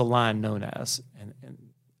 what is a lion known as? And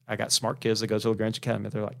I got smart kids that go to Lagrange Academy.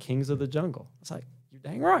 They're like kings of the jungle. It's like, you're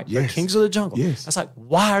dang right. Yes. They're kings of the jungle. Yes. That's like,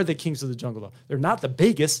 why are they kings of the jungle though? They're not the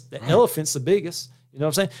biggest. The elephant's the biggest. You know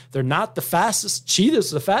what I'm saying? They're not the fastest.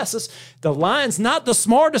 Cheetah's the fastest. The lion's not the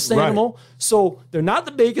smartest animal. So they're not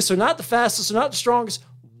the biggest. They're not the fastest. They're not the strongest.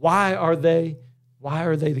 Why are they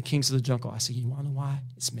the kings of the jungle? I said, you want to know why?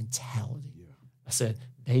 It's mentality. Yeah. I said,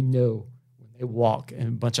 they know when they walk and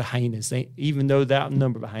a bunch of hyenas, even though they're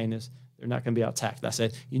outnumbered by hyenas, they're not going to be out attacked. I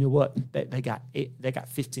said, you know what? They got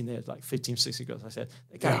 15. They had like 15, 16 girls. I said,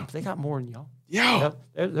 they got more than y'all. Yeah.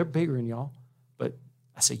 They're bigger than y'all. But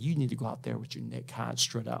I said, you need to go out there with your neck high and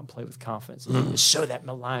strut out and play with confidence and show that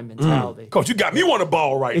lion mentality. Coach, you got me on the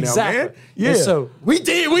ball right now, man. Yeah. And so we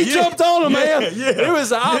did. We jumped on them, man. Yeah. It was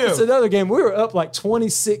the opposite of the other game. We were up like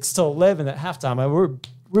 26-11 at halftime. I mean,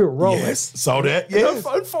 we were rolling. Yes, saw that. Yes.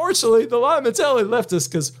 Unfortunately, the lion mentality left us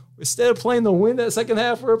because instead of playing to win that second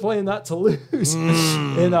half, we were playing not to lose.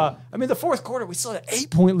 And the fourth quarter, we still had an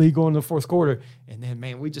 8-point lead going in the fourth quarter. And then,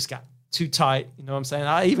 man, we just got too tight. You know what I'm saying?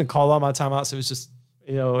 I even called all my timeouts. It was just,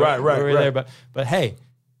 right. There. But hey,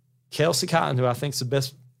 Kelsey Cotton, who I think is the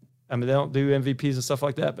best. I mean, they don't do MVPs and stuff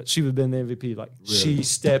like that, but she would have been the MVP. Like, really? She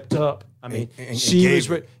stepped up. I mean, she was.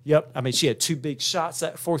 Yep. I mean, she had 2 big shots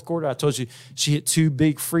that fourth quarter. I told you she hit 2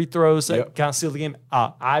 big free throws that kind of sealed the game.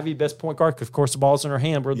 Ivy, best point guard, because of course the ball's in her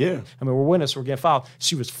hand. We're winning, so we're getting fouled.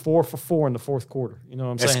 She was 4 for 4 in the fourth quarter. You know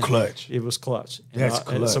what I'm saying? That's clutch. It was clutch. That's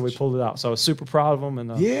clutch. And so we pulled it out. So I was super proud of them.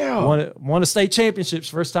 And won a state championships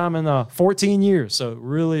first time in 14 years. So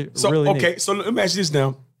really neat. So let me ask you this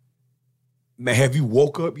now. Man, have you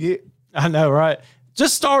woke up yet? I know, right?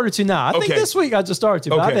 Just started to now. I think this week I just started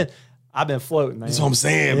to. But I've been floating, man. That's what I'm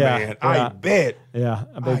saying, man. I bet. Yeah,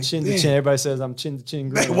 I've been chin to chin. Everybody says I'm chin to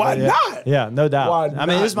chin. Man, why not? Yeah, no doubt. Why I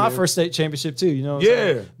mean, this is my first state championship too. You know what I'm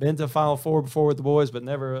saying? Been to Final Four before with the boys, but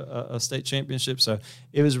never a state championship. So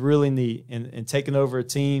it was really neat. And taking over a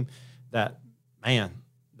team that, man,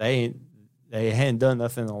 they hadn't done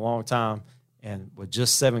nothing in a long time. And with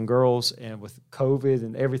just 7 girls and with COVID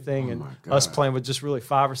and everything and us playing with just really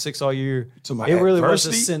 5 or 6 all year, it really was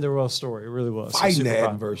a Cinderella story. It really was. Fighting that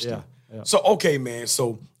adversity. Yeah. So, okay, man.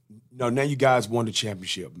 So, now you guys won the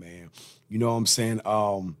championship, man. You know what I'm saying?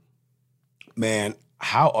 Man,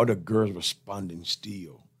 how are the girls responding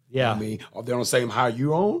still? Yeah. I mean, are they on the same high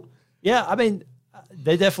you're on? Yeah, I mean,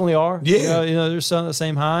 they definitely are. Yeah. You know, they're still on the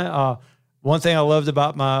same high. One thing I loved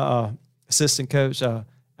about my assistant coach,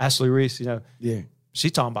 Ashley Reese,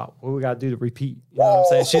 she's talking about what we got to do to repeat. You know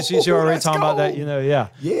what I'm saying? She's already talking about that,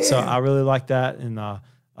 Yeah. So I really like that. And,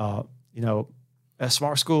 a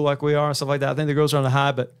smart school like we are and stuff like that. I think the girls are on the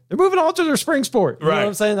high, but they're moving on to their spring sport. You know what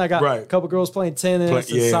I'm saying? I got a couple girls playing tennis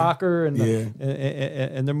and soccer, and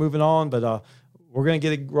they're moving on. But we're gonna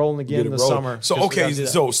get it rolling again in the summer. So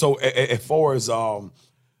so as far as how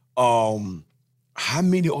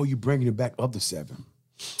many are you bringing back of the 7?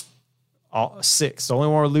 6. The only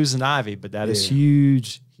one we're losing Ivy, but that is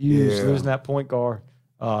huge. Losing that point guard.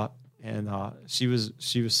 And she was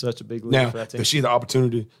such a big leader for that team. Does she have the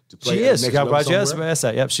opportunity to play? She is. She got graduates.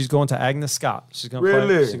 Yep. She's going to Agnes Scott. She's going to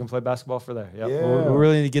play. She's going to play basketball for there. Yep. Yeah. We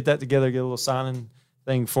really need to get that together. Get a little signing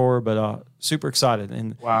thing for her. But super excited.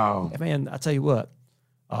 And wow, man, I tell you what,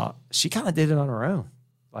 she kind of did it on her own.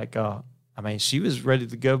 Like, I mean, she was ready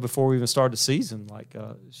to go before we even started the season. Like,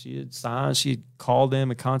 she had signed. She had called them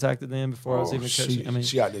and contacted them before I was even coaching. I mean,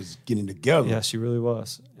 she out there getting together. Yeah, she really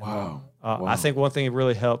was. Wow. I think one thing that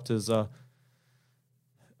really helped is a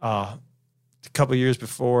couple of years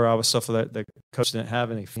before I was stuff that the coach didn't have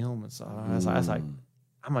any film and stuff. I was like,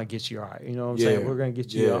 I'm gonna get you all right. You know what I'm saying? We're gonna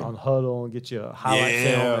get you on huddle and get you a highlight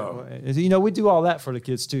film. And, you know, we do all that for the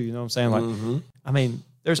kids too. You know what I'm saying? Like, I mean,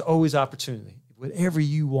 there's always opportunity. Whatever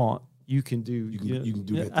you want, you can do. You can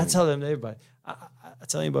do that. I tell them to everybody. I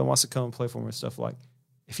tell anybody who wants to come and play for me and stuff, like,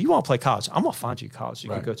 if you want to play college, I'm gonna find you a college you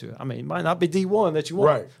can go to. I mean, it might not be D1 that you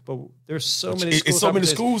want, but there's so many schools. It's so many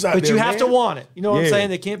schools out there. But you have to want it. You know what I'm saying?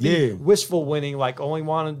 They can't be wishful winning, like only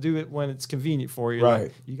want to do it when it's convenient for you. Right.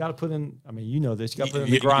 Like, you got to put in. I mean, you know this. You got to put in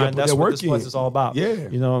the grind. That's what this place is all about. Yeah.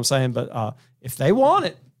 You know what I'm saying? But if they want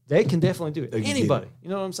it, they can definitely do it. Anybody. You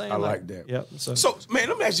know what I'm saying? I like that. Yep. So, man,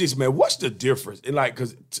 let me ask you this, man. What's the difference? And like,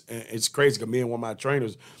 because it's crazy, because me and one of my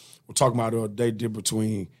trainers were talking about the other day,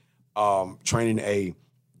 between training a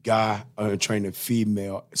guy and training a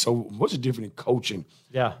female. So what's the difference in coaching?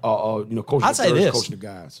 Yeah. Coaching I'd say this. coaching the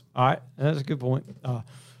guys. All right. That's a good point.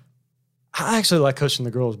 I actually like coaching the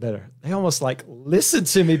girls better. They almost like listen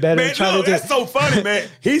to me better. Man, that's so funny, man.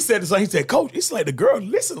 He said, Coach, it's like the girls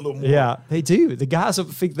listen a little more. Yeah, they do. The guys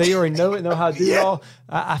think they already know it, know how to do it all.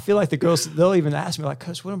 I feel like the girls, they'll even ask me, like,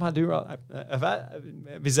 Coach, what am I doing wrong?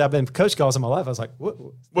 Because I've been coach calls in my life. I was like, what?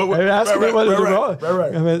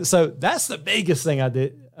 Right. I mean, so that's the biggest thing I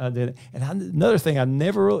did. And another thing I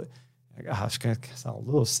never really, gosh, going to sound a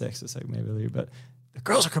little sexist, like maybe, but the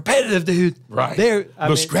girls are competitive, dude. Right.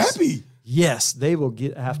 They're scrappy. Yes, they will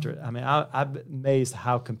get after it. I mean, I'm amazed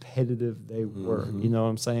how competitive they were. You know what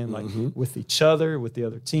I'm saying? Like with each other, with the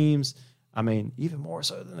other teams. I mean, even more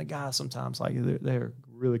so than the guys sometimes. Like they're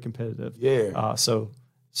really competitive. Yeah. So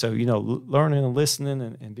learning and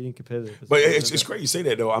listening and being competitive. But it's great you say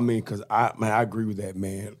that though. I mean, because I agree with that,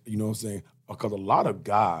 man. You know what I'm saying? Because a lot of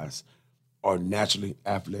guys are naturally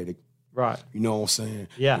athletic. Right. You know what I'm saying?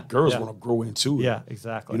 Yeah. The girls want to grow into it. Yeah,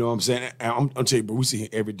 exactly. You know what I'm saying? And I'm telling you, but we see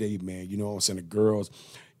it every day, man. You know what I'm saying? The girls,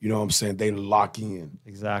 you know what I'm saying? They lock in.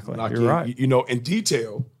 Exactly. You're right. You know, in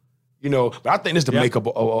detail, you know, but I think it's the makeup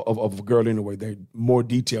of a girl anyway. They're more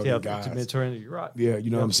detailed than guys. You're right. Yeah, you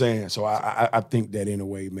know what I'm saying? So I think that in a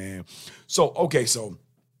way, man. So, okay, so,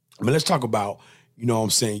 I mean, let's talk about, you know what I'm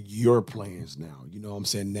saying, your plans now. You know what I'm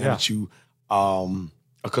saying? Now that you,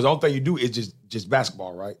 because the only thing you do is just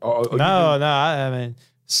basketball, right? I mean,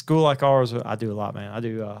 school like ours, I do a lot, man. I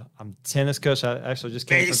do. I'm tennis coach. I actually just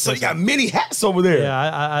came. So you got many hats over there.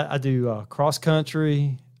 Yeah, I do cross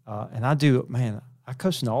country, and I do. Man, I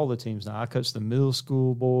coach in all the teams now. I coach the middle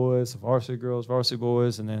school boys, the varsity girls, varsity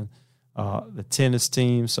boys, and then the tennis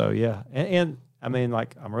team. So yeah, and I mean,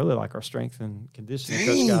 like I'm really like our strength and conditioning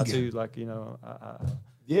coach guy too. Like I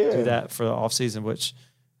do that for the off season, which.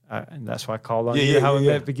 And that's why I called on you how we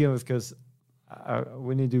met to begin with, because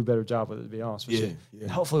we need to do a better job with it, to be honest with you. Yeah.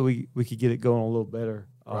 And hopefully we could get it going a little better.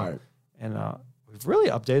 Right. And we've really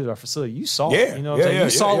updated our facility. You saw it. You know what I'm saying? You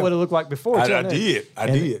saw what it looked like before. I did.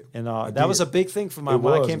 And that was a big thing for mine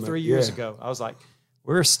when I came 3 years ago. I was like,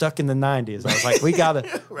 we're stuck in the 90s. I was like, we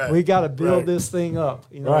gotta build this thing up.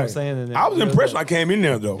 You know what I'm saying? And I was impressed when I came in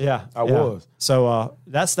there, though. Yeah. I was. So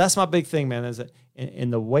that's my big thing, man, is that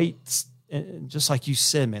in the weights. And just like you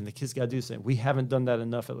said, man, the kids got to do something. We haven't done that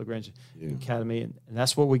enough at Lagrange Academy, and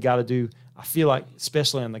that's what we got to do. I feel like,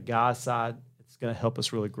 especially on the guys' side, it's going to help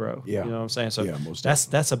us really grow. Yeah. You know what I'm saying? So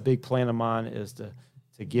that's a big plan of mine, is to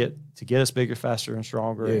get us bigger, faster, and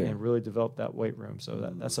stronger, and really develop that weight room.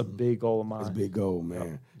 So that's a big goal of mine. That's a big goal,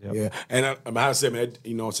 man. Yep. Yeah. And I said, man,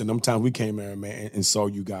 you know what I'm saying, them times we came there, man, and saw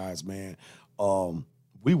you guys, man,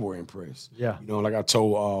 we were impressed. Yeah. You know, like I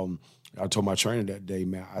told my trainer that day,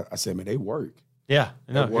 man, I said, man, they work. Yeah.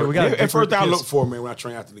 No, we got at first I look for, man, when I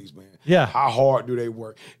train athletes, man. Yeah. How hard do they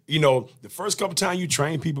work? You know, the first couple times you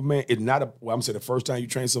train people, man, it's not I'm saying the first time you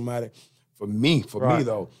train somebody, for me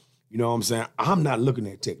though, you know what I'm saying, I'm not looking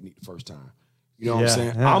at technique the first time. You know what I'm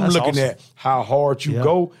saying? I'm looking at how hard you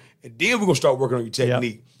go, and then we're going to start working on your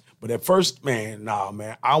technique. But at first, man,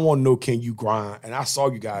 man, I want to know, can you grind? And I saw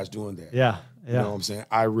you guys doing that. Yeah. You know what I'm saying?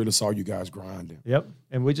 I really saw you guys grinding. Yep.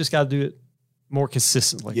 And we just got to do it more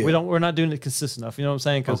consistently. Yeah. We're not doing it consistent enough. You know what I'm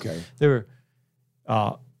saying? Because they were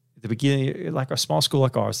at the beginning, like a small school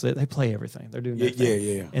like ours, they play everything. They're doing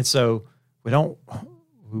everything. Yeah. And so we don't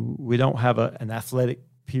have an athletic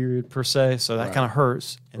period per se, so that kind of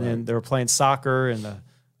hurts. And then they were playing soccer, and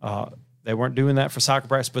they weren't doing that for soccer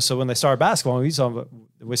practice. But so when they started basketball, we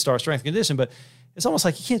started strength and conditioning. But it's almost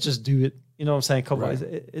like you can't just do it. You know what I'm saying?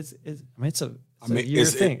 It's a year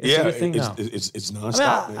thing. It's a year thing now. It's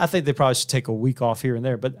nonstop. I think they probably should take a week off here and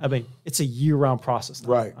there. But I mean, it's a year-round process now.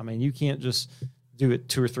 Right. I mean, you can't just do it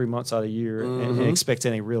 2 or 3 months out of a year and expect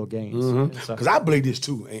any real gains. Because I believe this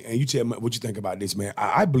too, and you tell me what you think about this, man.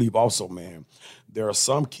 I believe also, man, there are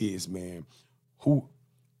some kids, man, who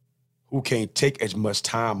can't take as much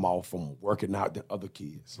time off from working out than other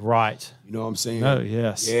kids. Right. You know what I'm saying? Oh,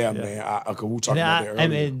 yes. Yeah, man. We were talking about that earlier. I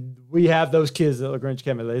mean, we have those kids at Lagrange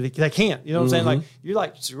Academy. They can't. You know what I'm saying?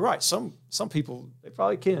 Like, you're right. Some people, they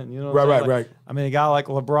probably can. You know what I'm saying? Right. I mean, a guy like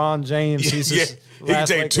LeBron James, he can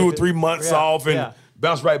take 2 or 3 months off and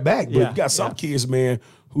bounce right back. But you got some kids, man,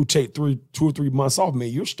 who take 2 or 3 months off, man.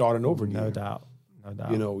 You're starting over again. No doubt.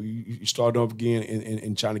 You know, you start over again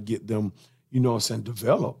and trying to get them, you know what I'm saying,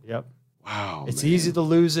 develop. Yep. Wow, it's easy to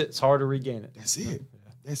lose it. It's hard to regain it. That's it.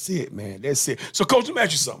 That's it, man. That's it. So, Coach, let me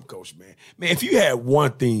ask you something, Coach, man. Man, if you had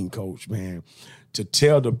one thing, Coach, man, to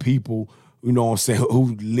tell the people, you know what I'm saying,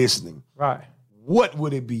 who's listening, right? What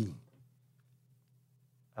would it be?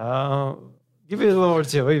 Give me a little more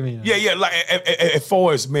detail. What do you mean? Yeah. Like as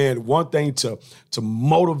far as, man, one thing to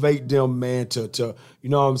motivate them, man, to you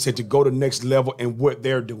know what I'm saying, to go to the next level and what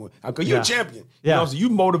they're doing. Because you're a champion. You know what I'm saying? You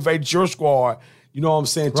motivated your squad. You know what I'm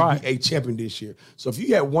saying? To be a champion this year. So if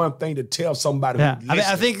you had one thing to tell somebody,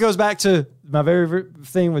 I think it goes back to my very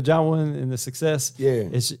thing with John Wooden and the success. Yeah,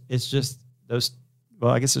 it's just those.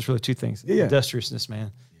 Well, I guess it's really 2 things: industriousness,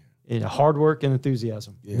 man, hard work and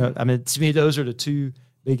enthusiasm. Yeah. You know, I mean, to me, those are the 2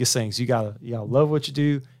 biggest things. You gotta love what you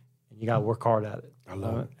do, and you gotta work hard at it. I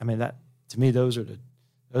love it. I mean, that to me, those are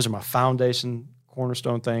my foundation,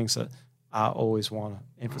 cornerstone things that I always want to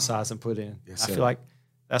emphasize and put in. Yes, I feel like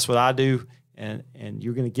that's what I do. And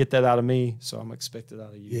you're going to get that out of me, so I'm expected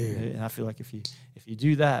out of you. Yeah. And I feel like if you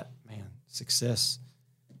do that, man, success.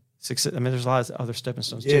 I mean, there's a lot of other stepping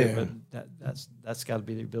stones too, but that's got to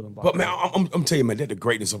be the building block. But man, I'm telling you, man, that's the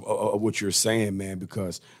greatness of what you're saying, man.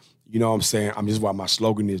 Because you know what I'm saying. This is why my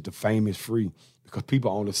slogan is "The fame is free." Because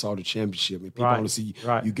people only saw the championship, and people only see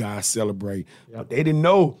you guys celebrate. Yep. But they didn't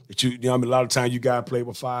know that you know, I mean, a lot of times you guys play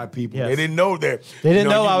with 5 people. Yes. They didn't know that. They didn't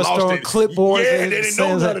know I was throwing clipboards. Yeah, they didn't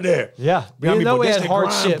know none of that. Yeah. They didn't know we had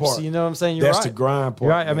hardships. You know what I'm saying? You're that's the grind part.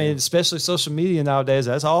 You're right. Man. I mean, especially social media nowadays,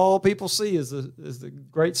 that's all people see is the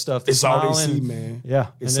great stuff. It's all they see, man. Yeah.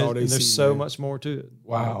 It's all they see. There's so much more to it.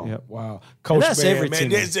 Wow. Yep. Wow. Coach, that's man, everything.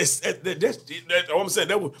 That's what I'm saying.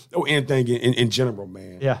 That was anything in general,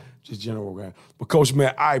 man. Yeah. Just general, man. But Coach,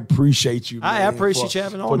 man, I appreciate you, man. I appreciate you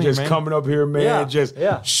having on me, just man. coming up here, man, just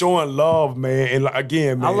showing love, man. And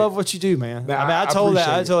again, man, I love what you do, man. I mean, I told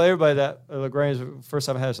everybody that Lagrange, first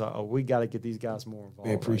time I had, it's like, we got to get these guys more involved.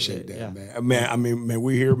 Man, appreciate that, man. Man, I mean, man,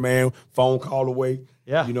 we're here, man. Phone call away.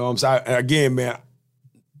 Yeah. You know what I'm saying? Again, man,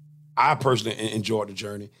 I personally enjoyed the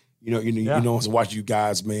journey. You know, to watch you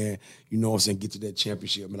guys, man, you know what I'm saying, get to that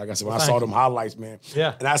championship. Man, like I said, when I saw them highlights, man,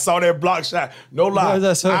 and I saw that block shot, no lie,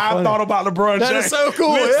 that's so I thought about LeBron James. That is so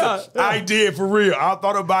cool, Listen, I did, for real. I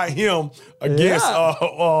thought about him against,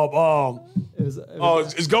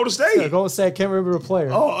 it's Golden State. Yeah, Golden State, I can't remember the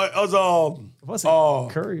player. Oh, it was,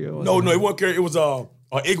 Curry? No, it wasn't Curry. It was,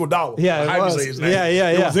 Iguodala. Yeah, it was. His name. Yeah.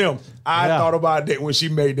 It was him. I thought about that when she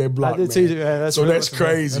made that block, I did too, man. So that's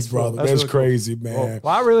crazy, brother. That's really crazy, cool, man.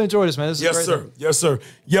 Well, I really enjoyed this, man. This is yes, sir. Thing. Yes, sir.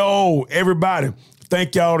 Yo, everybody.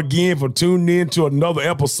 Thank y'all again for tuning in to another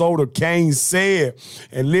episode of KaneSaid.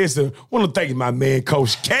 And listen, I want to thank my man,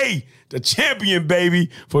 Coach K, the champion, baby,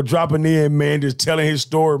 for dropping in, man, just telling his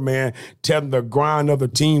story, man, telling the grind of the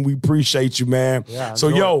team. We appreciate you, man. Yeah, so,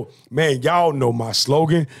 yo, man, y'all know my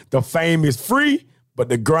slogan. The fame is free, but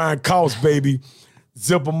the grind costs, baby.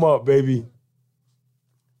 Zip them up, baby.